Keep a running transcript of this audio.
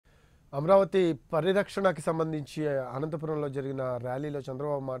అమరావతి పరిరక్షణకి సంబంధించి అనంతపురంలో జరిగిన ర్యాలీలో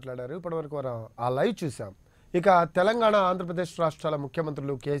చంద్రబాబు మాట్లాడారు. ఇప్పటివరకు ఆ లైవ్ చూసాం. ఇక తెలంగాణ ఆంధ్రప్రదేశ్ రాష్ట్రాల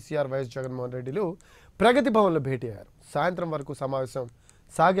ముఖ్యమంత్రులు కేసీఆర్ వైఎస్ జగన్మోహన్ రెడ్డిలు ప్రగతి భవన్లో భేటీ అయ్యారు. సాయంత్రం వరకు సమావేశం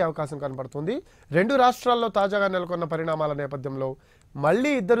సాగే అవకాశం కనబడుతుంది. రెండు రాష్ట్రాల్లో తాజాగా నెలకొన్న పరిణామాల నేపథ్యంలో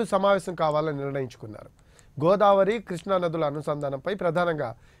మళ్లీ ఇద్దరు సమావేశం కావాలని నిర్ణయించుకున్నారు. గోదావరి కృష్ణా నదుల అనుసంధానంపై ప్రధానంగా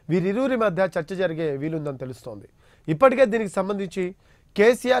వీరిరువురి మధ్య చర్చ జరిగే వీలుందని తెలుస్తోంది. ఇప్పటికే దీనికి సంబంధించి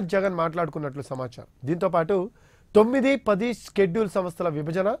KCR జగన్ మాట్లాడుకున్నట్లు సమాచారం. దీంతో పాటు 9, 10 షెడ్యూల్ సంస్థల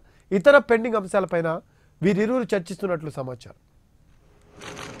విభజన ఇతర పెండింగ్ అంశాలపైన వీరిరువురు చర్చిస్తున్నట్లు సమాచారం.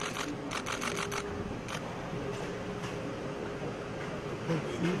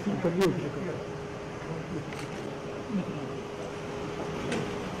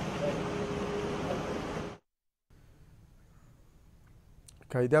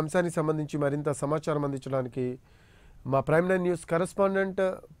 ఇదే అంశానికి సంబంధించి మరింత సమాచారం అందించడానికి మా Prime9 న్యూస్ కరెస్పాండెంట్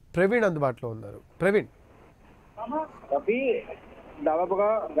ప్రవీణ్ అందుబాటులో ఉన్నారు. ప్రవీణ్, దాదాపుగా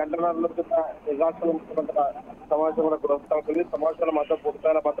గంటన్నరలో రాష్ట్ర ముఖ్యమంత్రి సమావేశం కూడా కొనసాగుతుంది. సమావేశంలో మాత్రం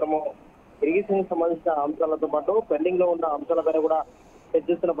పూర్తయిన పత్రము ఇరిగేషన్ సంబంధించిన అంశాలతో పాటు పెండింగ్ లో ఉన్న అంశాలపైన కూడా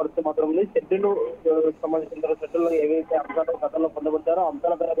చర్చిస్తున్న పరిస్థితి మాత్రం ఉంది. షెడ్యూల్ సంబంధించిన షెడ్యూల్లో ఏవైతే అంశాలు గతంలో పొందబడ్డారో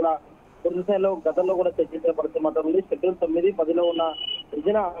అంశాలపైన కూడా పూర్తి స్థాయిలో గతంలో కూడా చర్చించిన పరిస్థితి మాత్రం ఉంది. షెడ్యూల్ 9, 10లో ఉన్న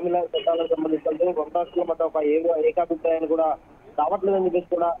విభజన హామీల చట్టాలకు సంబంధించిన రెండు రాష్ట్రాల మధ్య ఒక ఏకాభిప్రాయాన్ని కూడా రావట్లేదని చెప్పేసి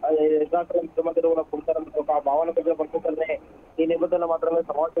కూడా రాష్ట్ర ముఖ్యమంత్రి కూడా పూర్తి ఒక భావన పెద్ద పరిస్థితులనే ఈ నేపథ్యంలో మాత్రమే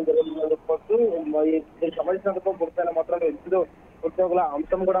సమావేశం జరుగుతుందని చెప్పుకోవచ్చు. దీనికి సంబంధించినందుకు పూర్తిగా మాత్రం విద్యుత్ ఉద్యోగుల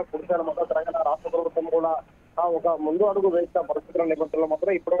అంశం కూడా పూర్తిగా మాత్రం తెలంగాణ రాష్ట్ర ప్రభుత్వం కూడా ఒక ముందు అడుగు వేసిన పరిస్థితుల నేపథ్యంలో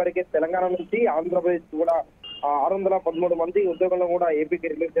మాత్రం ఇప్పటివరకే తెలంగాణ నుంచి ఆంధ్రప్రదేశ్ కూడా 613 మంది ఉద్యోగులను కూడా ఏపీకి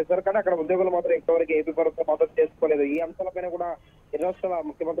రిలీజ్ చేశారు. కానీ అక్కడ ఉద్యోగులు మాత్రం ఇంతవరకు ఏపీ ప్రభుత్వం మాత్రం చేసుకోలేదు. ఈ అంశాలపైన కూడా ఇరు రాష్ట్రాల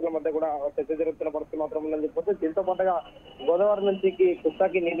ముఖ్యమంత్రుల మధ్య కూడా చర్చ జరుగుతున్న పరిస్థితి మాత్రం ఉందని చెప్పొచ్చు. దీంతో పాటుగా గోదావరి నుంచి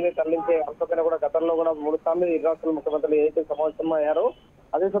కృష్ణాకి నీటిని తరలించే అంశంపైన కూడా గతంలో కూడా 3 సార్లు ఇరు రాష్ట్రాల ముఖ్యమంత్రులు ఏదైతే సమావేశం అయ్యారో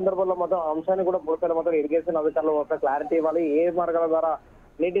అదే సందర్భంలో మాత్రం అంశాన్ని కూడా పూర్తిగా మాత్రం ఇరిగేషన్ అధికారులు ఒక క్లారిటీ ఇవ్వాలి. ఏ మార్గాల ద్వారా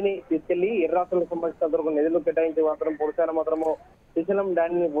నీటిని తీసుకెళ్లి ఇరు రాష్ట్రాలకు సంబంధించిన నిధులు కేటాయించి మాత్రం పూర్తిగా మాత్రము శ్రీశైలం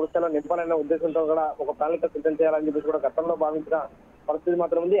డ్యాన్ని పూర్తిగా నింపాలనే ఉద్దేశంతో కూడా ఒక ప్రణాళిక సిద్ధం చేయాలని చెప్పేసి కూడా గతంలో భావించిన పరిస్థితి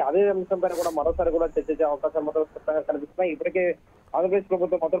మాత్రం ఉంది. అదే అంశంపైన కూడా మరోసారి కూడా చర్చించే అవకాశం మాత్రం స్పష్టంగా కనిపిస్తున్నాయి. ఇప్పటికే ఆంధ్రప్రదేశ్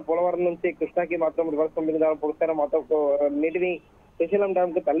ప్రభుత్వం మాత్రం పోలవరం నుంచి కృష్ణాకి మాత్రం రివర్స్ పంపిణీ ద్వారా పూర్తిగా మాత్రం నీటిని శ్రీశైలం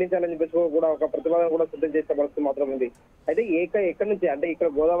డ్యామ్ కు తరలించాలని చెప్పేసి కూడా ఒక ప్రతిపాదన కూడా సిద్ధం చేసే పరిస్థితి మాత్రం ఉంది. అయితే ఎక్కడి నుంచి అంటే ఇక్కడ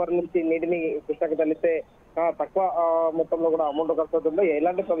గోదావరి నుంచి నీటిని కృష్ణాకి తరలిస్తే తక్కువ మొత్తంలో కూడా అమౌంట్ ఖర్చు అవుతుందో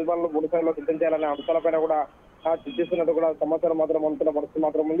ఎలాంటి ప్రతిపాదనలు 3 స్థాయిలో సిద్ధం చేయాలనే అంశాలపైన కూడా చర్చిస్తున్నట్టు కూడా సమాచారం మాత్రం అందుతున్న పరిస్థితి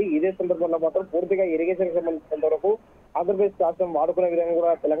మాత్రం ఉంది. ఇదే సందర్భంలో మాత్రం పూర్తిగా ఇరిగేషన్ సంబంధించినంత వరకు ఆంధ్రప్రదేశ్ రాష్ట్రం వాడుకునే విధంగా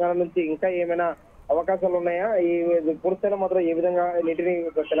కూడా తెలంగాణ నుంచి ఇంకా ఏమైనా అవకాశాలు ఉన్నాయా, ఈ పూర్తిగా మాత్రం ఏ విధంగా నీటిని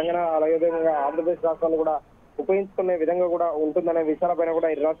తెలంగాణ అలాగే విధంగా ఆంధ్రప్రదేశ్ రాష్ట్రాలు కూడా ఉపయోగించుకునే విధంగా కూడా ఉంటుందనే విషయాలపైన కూడా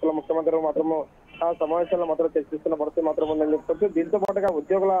ఇరు రాష్ట్రాల ముఖ్యమంత్రులు మాత్రము ఆ సమావేశాల్లో మాత్రం చర్చిస్తున్న పరిస్థితి మాత్రం ఉందని చెప్పొచ్చు. దీంతో పాటుగా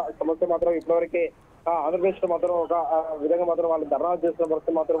ఉద్యోగుల సమస్య మాత్రం ఇప్పటివరకే ఆంధ్రప్రదేశ్ లో మాత్రం ఒక విధంగా మాత్రం వాళ్ళు ధర్నాలు చేస్తున్న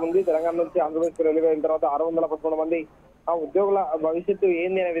పరిస్థితి మాత్రం ఉంది. తెలంగాణ నుంచి ఆంధ్రప్రదేశ్ వెళ్ళిపోయిన తర్వాత 613 మంది ఆ ఉద్యోగుల భవిష్యత్తు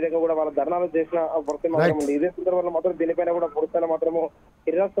ఏంది అనే విధంగా కూడా వాళ్ళ ధర్నాలు చేసిన పరిస్థితి మాత్రం ఉంది. ఇదే సందర్భంలో మాత్రం దీనిపైన కూడా పూర్తిగా మాత్రము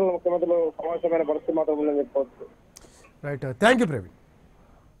ఇరు రాష్ట్రాల ముఖ్యమంత్రులు సమావేశమైన పరిస్థితి మాత్రం ఉందని చెప్పుకోవచ్చు. Right, thank you Praveen.